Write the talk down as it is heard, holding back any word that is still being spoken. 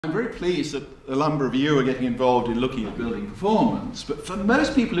I'm very pleased that a number of you are getting involved in looking at building performance, but for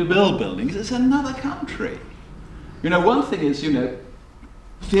most people who build buildings, it's another country. You know, one thing is,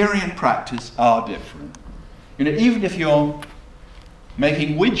 theory and practice are different. Even if you're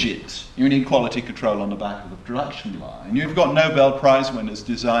making widgets, you need quality control on the back of the production line. You've got Nobel Prize winners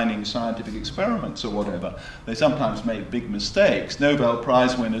designing scientific experiments or whatever. They sometimes make big mistakes. Nobel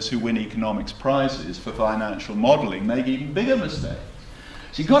Prize winners who win economics prizes for financial modeling make even bigger mistakes.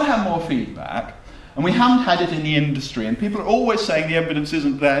 So you've got to have more feedback, and we haven't had it in the industry, and people are always saying the evidence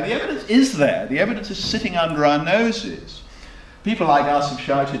isn't there. The evidence is there. The evidence is sitting under our noses. People like us have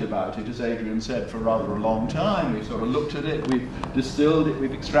shouted about it, as Adrian said, for rather a long time. We've sort of looked at it, we've distilled it,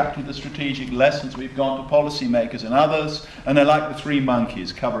 we've extracted the strategic lessons, we've gone to policymakers and others, and they're like the three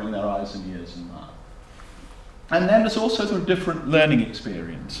monkeys covering their eyes and ears and mouth. And then there's also sort of different learning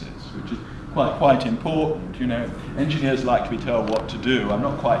experiences, which is quite important. Engineers like to be told what to do. I'm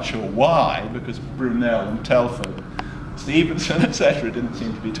not quite sure why, because Brunel and Telford, Stevenson, etc. didn't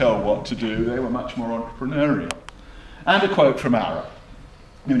seem to be told what to do. They were much more entrepreneurial. And a quote from Arrow,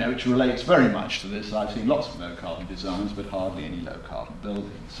 which relates very much to this. I've seen lots of low-carbon designs, but hardly any low-carbon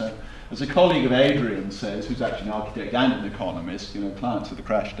buildings. So, as a colleague of Adrian says, who's actually an architect and an economist, clients are the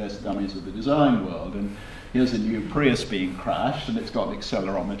crash test dummies of the design world, and here's a new Prius being crashed, and it's got an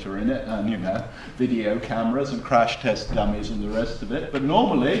accelerometer in it, and video cameras and crash test dummies and the rest of it. But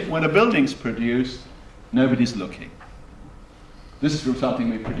normally, when a building's produced, nobody's looking. This is from something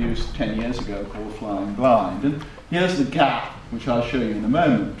we produced 10 years ago called Flying Blind. And here's the gap, which I'll show you in a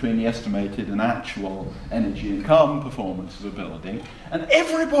moment, between the estimated and actual energy and carbon performance of a building. And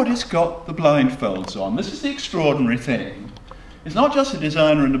everybody's got the blindfolds on. This is the extraordinary thing. It's not just the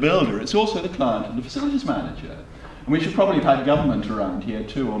designer and the builder, it's also the client and the facilities manager. And we should probably have had government around here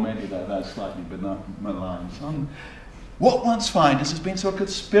too, or maybe that's slightly maligned. What one's find is there's been sort of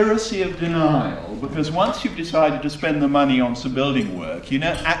conspiracy of denial, because once you've decided to spend the money on some building work, you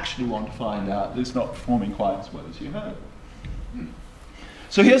don't actually want to find out that it's not performing quite as well as you hope.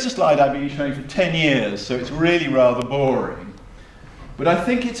 So here's a slide I've been showing for 10 years, so it's really rather boring. But I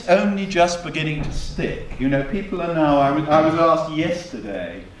think it's only just beginning to stick. People are now, I was asked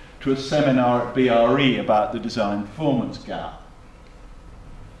yesterday to a seminar at BRE about the design performance gap.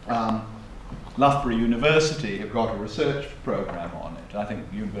 Loughborough University have got a research program on it. I think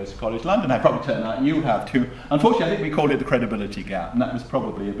University College London, I probably turn out you have too. Unfortunately, I think we called it the credibility gap, and that was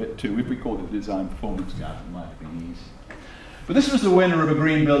probably a bit too. If we called it the design performance gap, it might have been easy. But this was the winner of a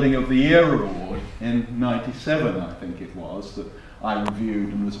Green Building of the Year award in '97, I think it was, that I reviewed,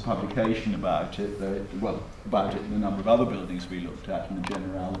 and there was a publication about it, about it and a number of other buildings we looked at and the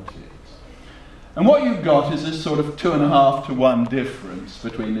generalities. And what you've got is this sort of 2.5 to 1 difference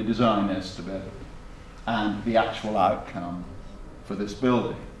between the design estimate and the actual outcome for this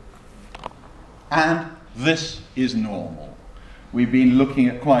building. And this is normal. We've been looking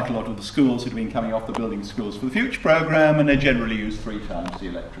at quite a lot of the schools who've been coming off the Building Schools for the Future programme, and they generally use 3 times the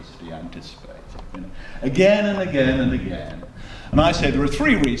electricity anticipated. Again and again and again. And I say there are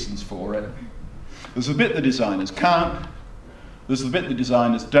 3 reasons for it. There's the bit the designers count, there's the bit the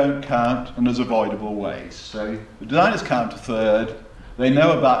designers don't count, and there's avoidable waste. So the designers count a third, they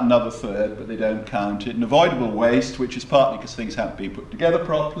know about another third, but they don't count it. And avoidable waste, which is partly because things haven't been put together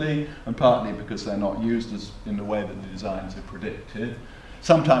properly, and partly because they're not used in the way that the designers have predicted.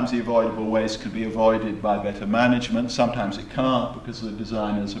 Sometimes the avoidable waste can be avoided by better management, sometimes it can't because the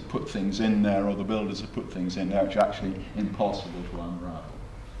designers have put things in there, or the builders have put things in there which are actually impossible to unravel.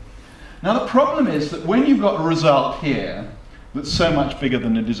 Now the problem is that when you've got a result here that's so much bigger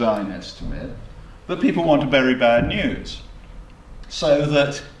than the design estimate, that people want to bury bad news. So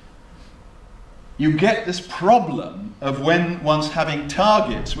that you get this problem of when one's having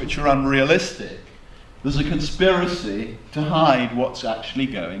targets which are unrealistic, there's a conspiracy to hide what's actually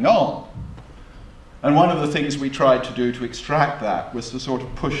going on. And one of the things we tried to do to extract that was to sort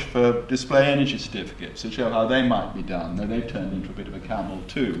of push for display energy certificates to show how they might be done. Now they've turned into a bit of a camel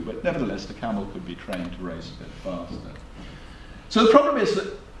too, but nevertheless the camel could be trained to race a bit faster. So the problem is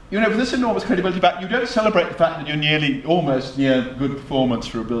that, with this enormous credibility back, you don't celebrate the fact that you're almost near good performance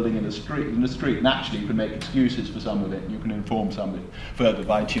for a building in the street. And actually you can make excuses for some of it, and you can inform some of it further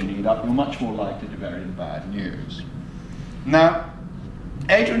by tuning it up. You're much more likely to bury the bad news. Now,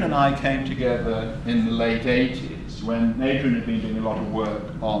 Adrian and I came together in the late 80s, when Adrian had been doing a lot of work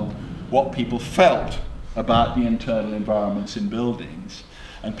on what people felt about the internal environments in buildings,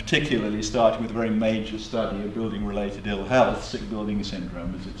 and particularly starting with a very major study of building-related ill health, sick building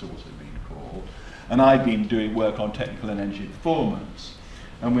syndrome, as it's also been called. And I've been doing work on technical and energy performance.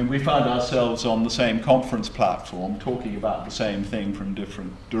 And we found ourselves on the same conference platform talking about the same thing from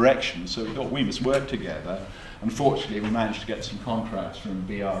different directions, so we thought we must work together. Unfortunately, we managed to get some contracts from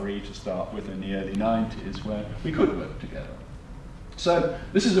BRE to start with in the early 90s where we could work together. So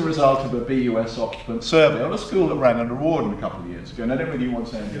this is a result of a BUS occupant survey on a school that ran under Warden a couple of years ago, and I don't really want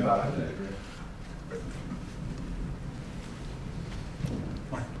to say anything about it, Adrian.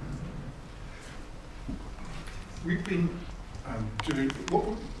 We've been doing,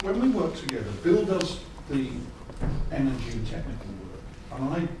 when we work together, Bill does the energy and technical work,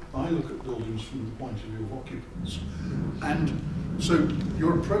 and I look at buildings from the point of view of occupants. And so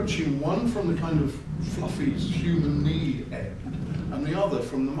you're approaching one from the kind of fluffy human need end, and the other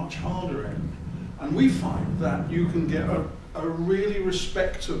from the much harder end. And we find that you can get a really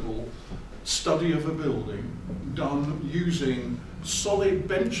respectable study of a building done using solid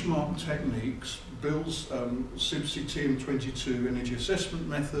benchmark techniques. Bill's CIBSE TM22 energy assessment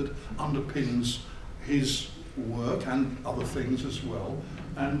method underpins his work and other things as well.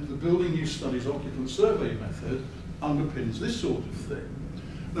 And the building use studies occupant survey method underpins this sort of thing.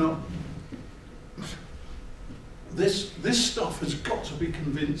 Now, this stuff has got to be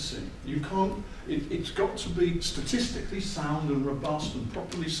convincing. You can't, it's got to be statistically sound and robust and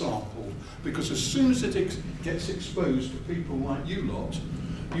properly sampled, because as soon as it gets exposed to people like you lot,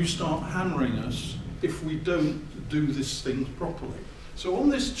 you start hammering us if we don't do this thing properly. So on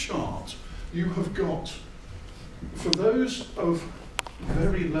this chart, you have got, for those of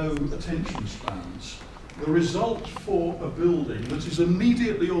very low attention spans, the result for a building that is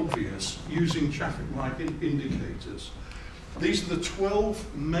immediately obvious using traffic light indicators. These are the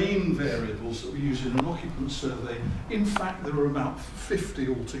 12 main variables that we use in an occupant survey. In fact, there are about 50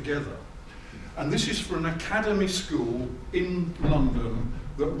 altogether. And this is for an academy school in London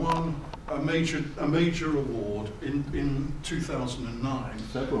that won a major award in 2009.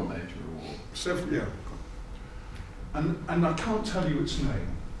 Several major awards. Several, yeah. And I can't tell you its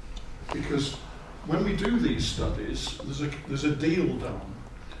name, because when we do these studies, there's a deal done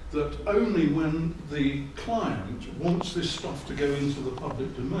that only when the client wants this stuff to go into the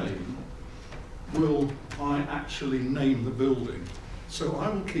public domain will I actually name the building. So I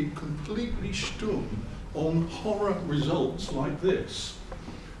will keep completely stum on horror results like this,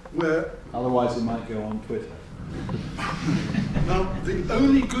 where... Otherwise it might go on Twitter. Now, the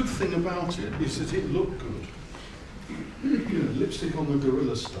only good thing about it is that it looked good. You know, lipstick on the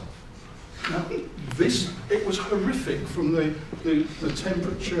gorilla stuff. Now, it was horrific from the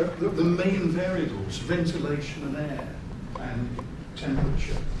temperature, the main variables, ventilation and air and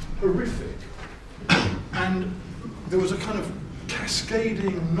temperature. Horrific. And there was a kind of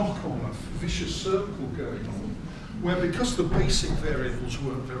cascading knock-on, a vicious circle going on, where because the basic variables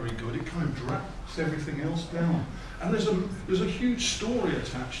weren't very good, it kind of drags everything else down. And there's a huge story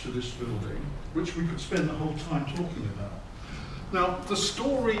attached to this building, which we could spend the whole time talking about. Now, the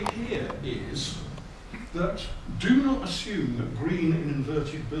story here is that do not assume that green in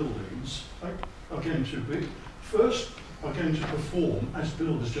inverted buildings are going to be, first, are going to perform, as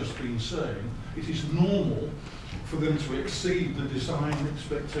Bill has just been saying. It is normal for them to exceed the design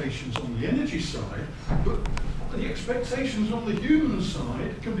expectations on the energy side, but the expectations on the human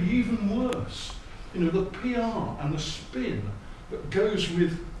side can be even worse. You know, the PR and the spin that goes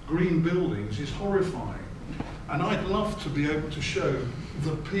with green buildings is horrifying. And I'd love to be able to show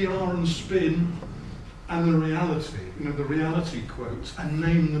the PR and spin and the reality, you know, the reality quotes, and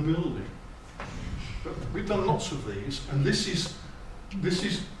name the building. But we've done lots of these, and this is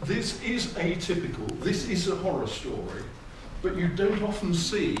atypical. This is a horror story, but you don't often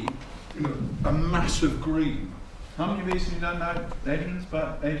see, you know, a massive green. How many of these have you done now? Adrian, it's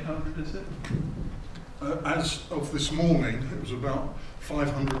about 800, is it? As of this morning, it was about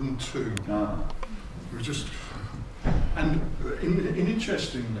 502. Ah. We just, and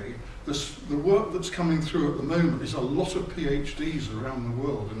interestingly, the work that's coming through at the moment is a lot of PhDs around the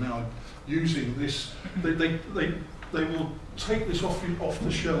world are now using this. They will take this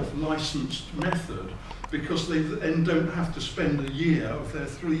off-the-shelf licensed method because they then don't have to spend a year of their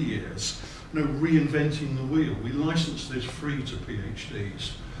 3 years, you know, reinventing the wheel. We license this free to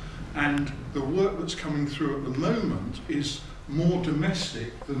PhDs. And the work that's coming through at the moment is more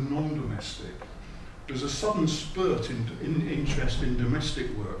domestic than non-domestic. There's a sudden spurt in interest in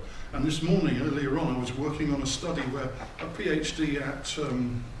domestic work. And this morning, earlier on, I was working on a study where a PhD at,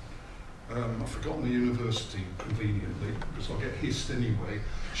 I've forgotten the university conveniently, because I'll get hissed anyway.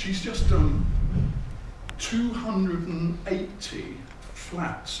 She's just done 280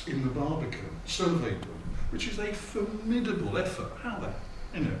 flats in the Barbican, surveyed them, which is a formidable effort.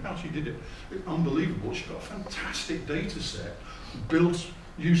 How she did it, unbelievable. She got a fantastic data set, built,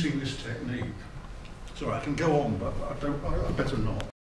 using this technique. Sorry, I can go on, but I better not.